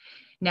myself.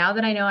 Now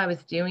that I know I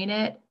was doing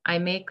it, I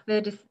make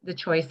the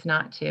choice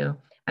not to.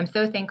 I'm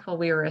so thankful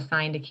we were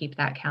assigned to keep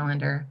that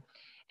calendar.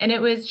 And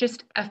it was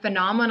just a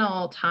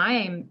phenomenal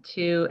time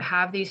to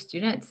have these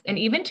students, and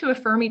even to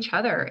affirm each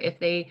other if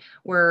they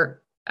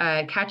were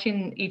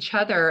catching each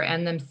other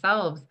and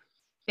themselves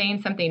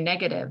saying something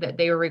negative, that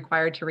they were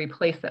required to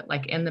replace it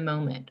like in the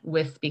moment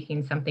with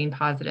speaking something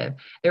positive.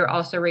 They were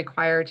also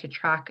required to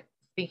track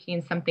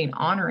speaking something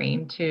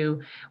honoring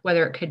to,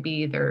 whether it could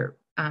be their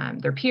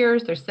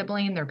peers, their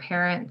sibling, their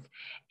parents.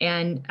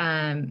 And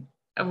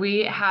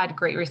we had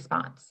great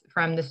response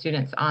from the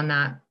students on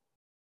that.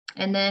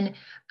 And then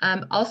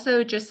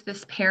also just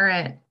this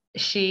parent,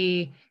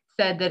 she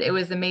said that it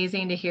was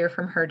amazing to hear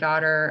from her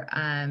daughter.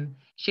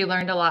 She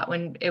learned a lot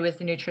when it was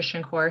the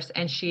nutrition course,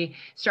 and she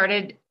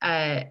started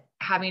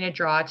having a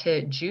draw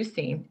to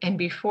juicing. And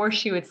before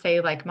she would say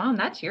like, Mom,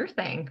 that's your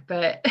thing.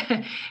 But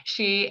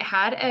she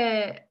had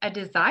a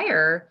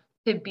desire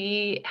to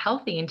be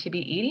healthy and to be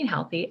eating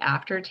healthy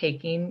after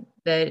taking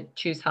the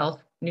Choose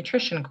Health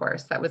nutrition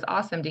course. That was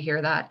awesome to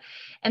hear that.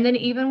 And then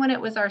even when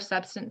it was our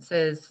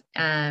substances,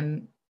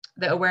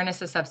 the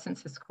awareness of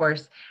substances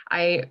course,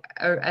 I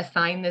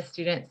assigned the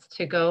students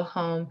to go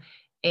home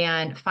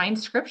and find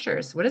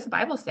scriptures. What does the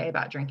Bible say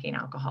about drinking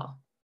alcohol?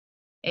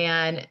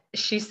 And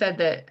she said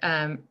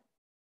that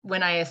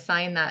when I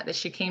assigned that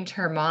she came to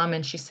her mom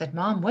and she said,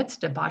 Mom, what's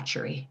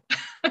debauchery?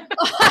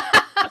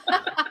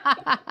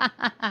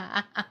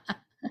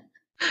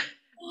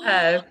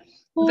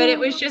 But it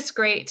was just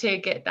great to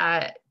get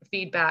that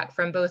feedback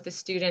from both the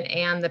student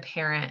and the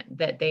parent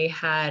that they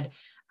had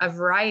a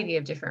variety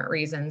of different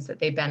reasons that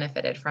they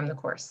benefited from the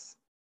course.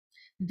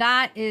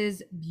 That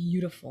is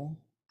beautiful.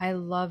 I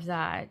love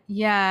that.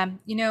 Yeah.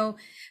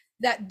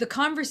 That the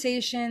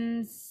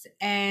conversations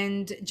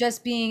and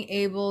just being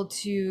able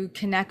to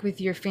connect with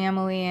your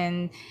family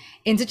and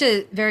in such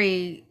a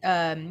very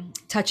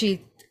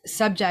touchy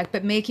subject,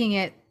 but making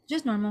it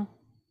just normal.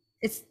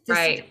 It's this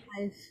right.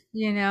 life,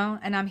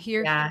 and I'm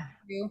here for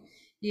you.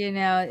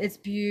 It's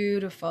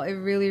beautiful. It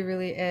really,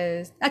 really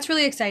is. That's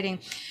really exciting.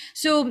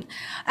 So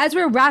as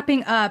we're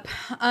wrapping up,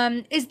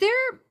 is there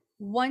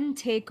one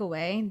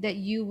takeaway that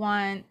you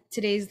want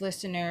today's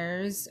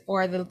listeners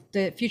or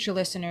the future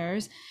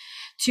listeners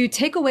to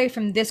take away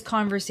from this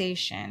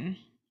conversation?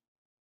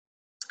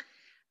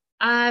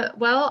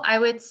 Well, I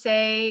would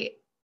say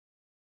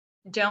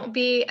don't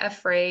be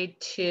afraid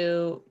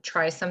to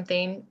try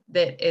something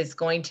that is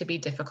going to be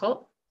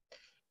difficult,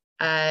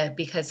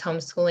 because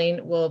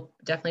homeschooling will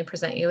definitely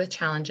present you with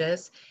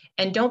challenges.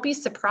 And don't be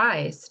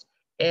surprised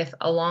if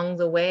along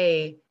the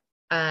way,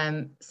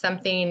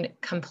 something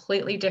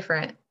completely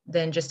different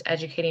than just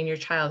educating your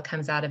child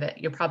comes out of it.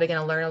 You're probably going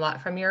to learn a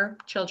lot from your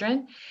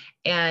children.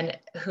 And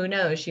who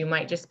knows, you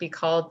might just be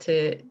called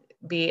to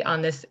be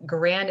on this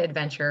grand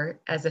adventure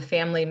as a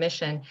family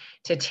mission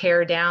to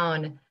tear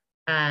down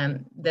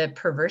the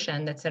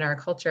perversion that's in our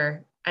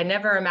culture. I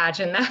never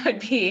imagined that would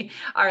be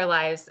our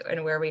lives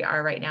and where we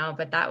are right now,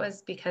 but that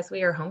was because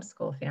we are a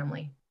homeschool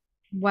family.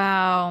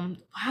 Wow.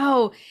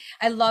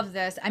 I love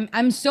this.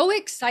 I'm so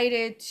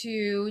excited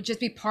to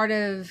just be part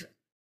of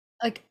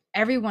like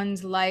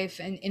everyone's life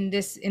and in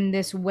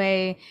this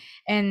way,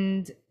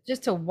 and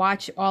just to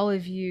watch all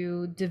of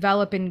you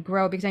develop and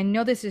grow, because I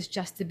know this is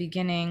just the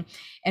beginning,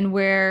 and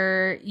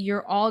where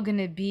you're all going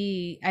to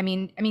be. I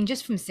mean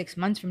just from 6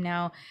 months from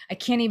now, I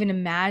can't even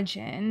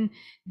imagine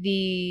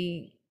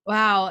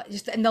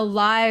just in the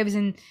lives.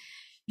 And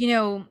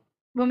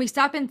when we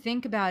stop and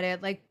think about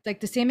it, like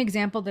the same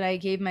example that I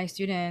gave my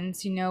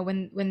students,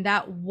 when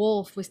that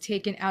wolf was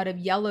taken out of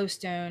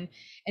Yellowstone,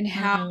 and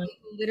how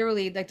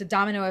literally like the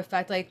domino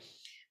effect, like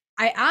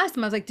I asked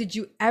them, I was like, did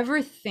you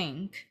ever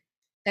think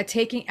that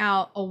taking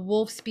out a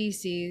wolf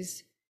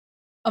species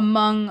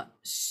among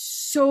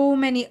so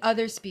many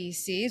other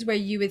species, where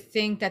you would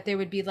think that they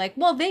would be like,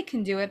 well, they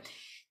can do it,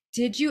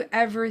 did you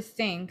ever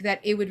think that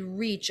it would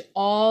reach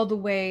all the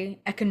way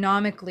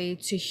economically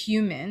to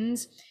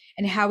humans,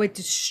 and how it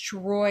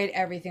destroyed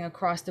everything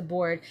across the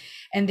board?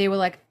 And they were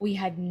like, we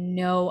had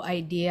no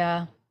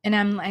idea. And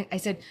I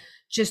said,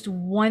 just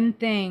one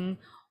thing,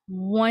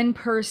 one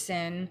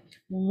person,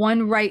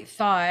 one right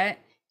thought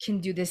can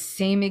do the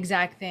same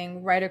exact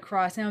thing right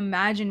across. Now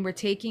imagine we're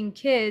taking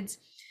kids,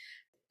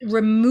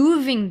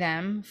 removing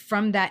them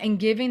from that and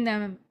giving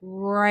them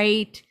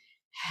right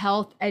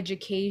health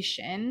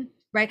education,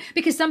 right?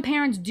 Because some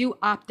parents do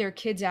opt their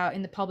kids out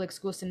in the public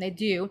school system, they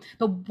do,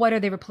 but what are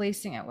they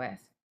replacing it with?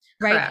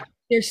 Right? Correct.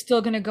 They're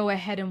still going to go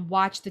ahead and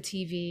watch the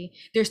TV.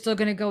 They're still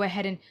going to go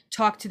ahead and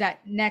talk to that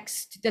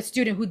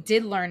student who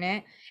did learn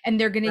it, and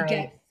they're going to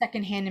get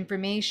secondhand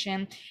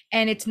information.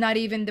 And it's not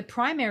even the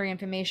primary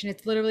information.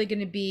 It's literally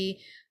going to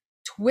be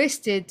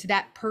twisted to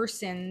that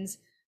person's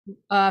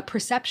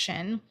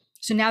perception.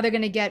 So now they're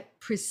going to get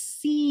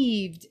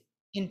perceived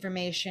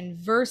information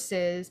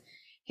versus,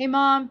 hey,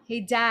 Mom,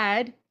 hey,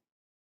 Dad.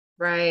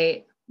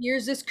 Right.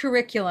 Here's this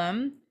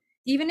curriculum.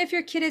 Even if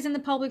your kid is in the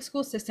public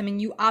school system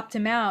and you opt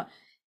him out,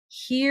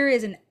 here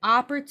is an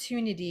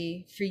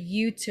opportunity for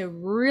you to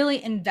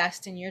really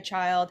invest in your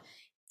child,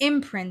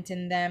 imprint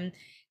in them,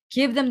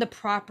 give them the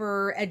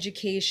proper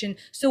education.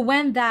 So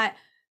when that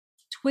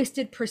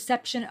twisted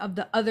perception of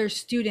the other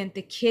student,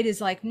 the kid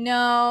is like,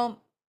 no,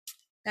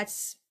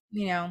 that's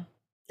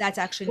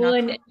actually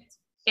not.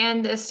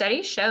 And the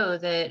studies show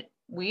that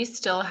we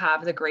still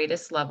have the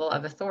greatest level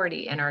of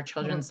authority in our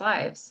children's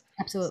lives.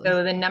 Absolutely.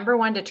 So the number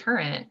one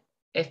deterrent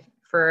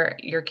for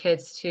your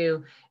kids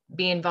to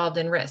be involved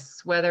in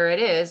risks, whether it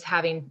is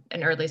having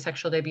an early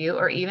sexual debut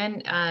or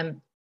even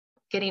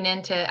getting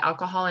into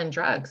alcohol and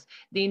drugs.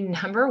 The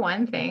number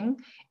one thing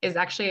is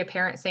actually a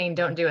parent saying,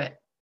 don't do it.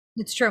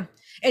 It's true.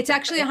 It's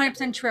actually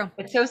 100% true.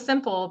 It's so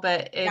simple,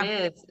 but it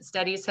is.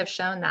 Studies have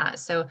shown that.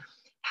 So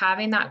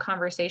having that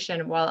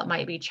conversation, while it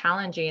might be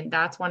challenging,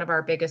 that's one of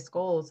our biggest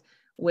goals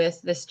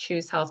with this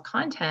Choose Health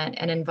content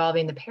and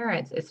involving the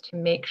parents, is to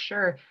make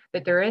sure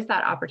that there is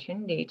that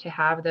opportunity to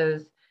have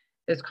those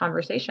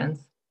conversations.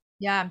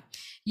 Yeah.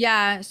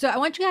 Yeah. So I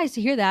want you guys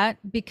to hear that,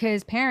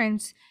 because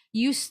parents,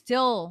 you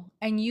still,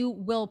 and you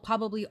will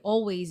probably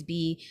always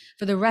be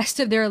for the rest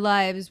of their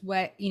lives,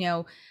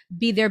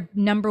 be their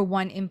number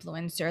one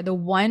influencer, the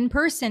one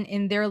person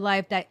in their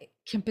life that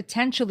can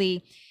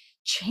potentially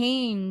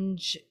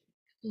change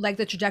like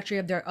the trajectory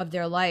of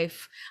their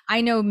life.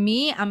 I know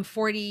me, I'm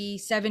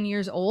 47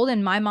 years old,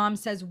 and my mom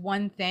says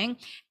one thing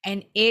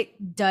and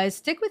it does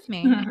stick with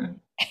me.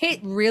 It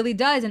really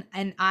does.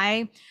 And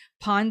I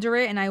ponder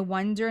it and I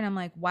wonder, and I'm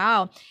like,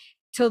 wow,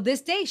 till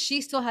this day,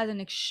 she still has an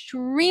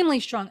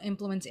extremely strong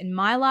influence in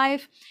my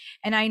life.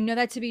 And I know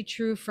that to be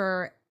true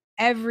for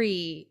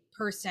every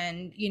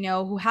person,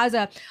 who has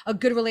a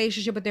good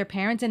relationship with their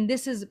parents. And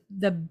this is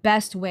the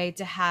best way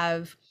to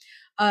have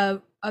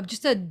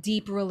just a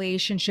deep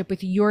relationship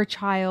with your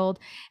child,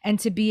 and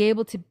to be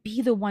able to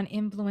be the one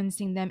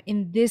influencing them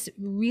in this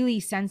really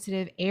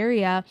sensitive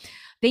area.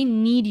 They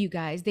need you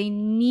guys. They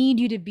need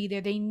you to be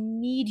there. They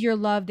need your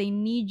love. They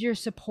need your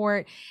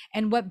support.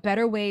 And what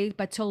better way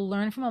but to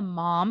learn from a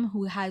mom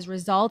who has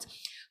results,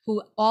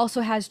 who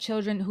also has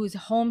children, who's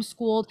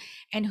homeschooled,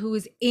 and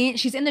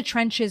she's in the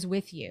trenches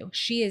with you.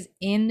 She is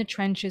in the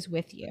trenches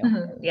with you.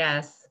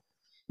 Yes.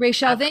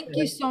 Rachel, absolutely. Thank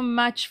you so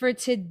much for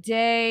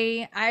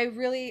today. I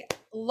really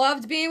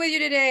loved being with you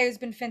today. It's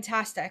been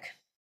fantastic.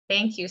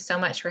 Thank you so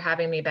much for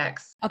having me,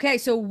 Bex. Okay,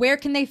 so where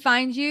can they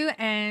find you,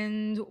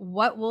 and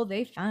what will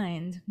they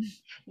find?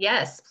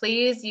 Yes,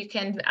 please. You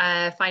can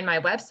find my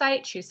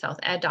website,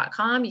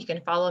 choosehealthed.com. You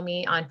can follow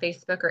me on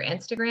Facebook or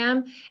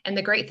Instagram. And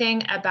the great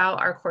thing about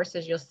our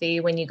courses, you'll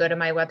see when you go to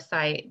my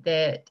website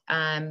that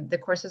the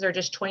courses are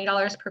just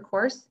 $20 per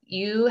course.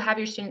 You have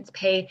your students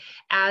pay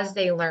as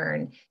they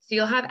learn. So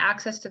you'll have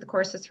access to the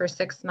courses for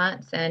 6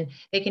 months, and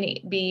they can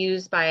be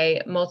used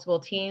by multiple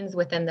teens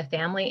within the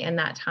family in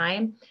that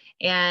time.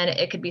 And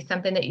it could be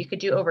something that you could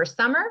do over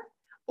summer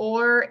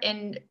or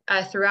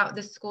throughout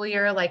the school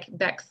year. Like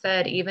Bex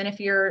said, even if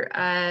you're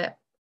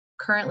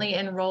currently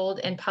enrolled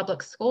in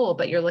public school,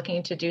 but you're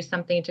looking to do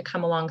something to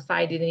come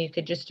alongside you, then you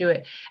could just do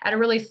it at a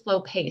really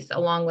slow pace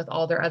along with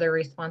all their other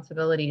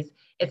responsibilities.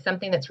 It's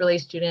something that's really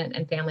student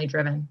and family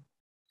driven.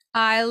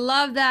 I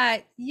love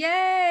that.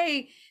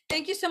 Yay.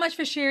 Thank you so much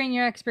for sharing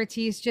your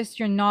expertise, just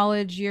your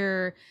knowledge,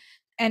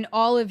 and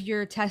all of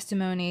your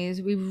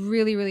testimonies. We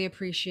really, really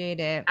appreciate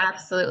it.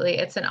 Absolutely.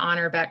 It's an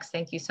honor, Bex.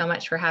 Thank you so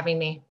much for having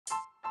me.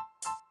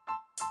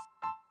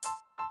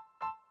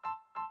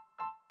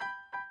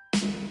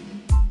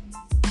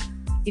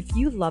 If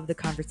you love the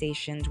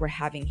conversations we're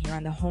having here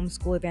on the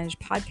Homeschool Advantage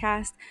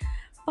podcast,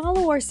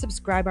 follow or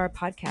subscribe our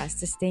podcast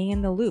to stay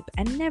in the loop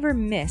and never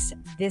miss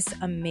this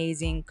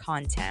amazing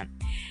content.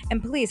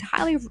 And please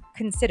highly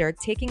consider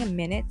taking a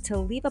minute to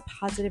leave a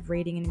positive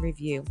rating and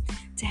review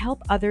to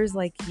help others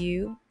like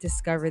you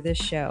discover this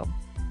show.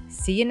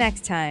 See you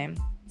next time.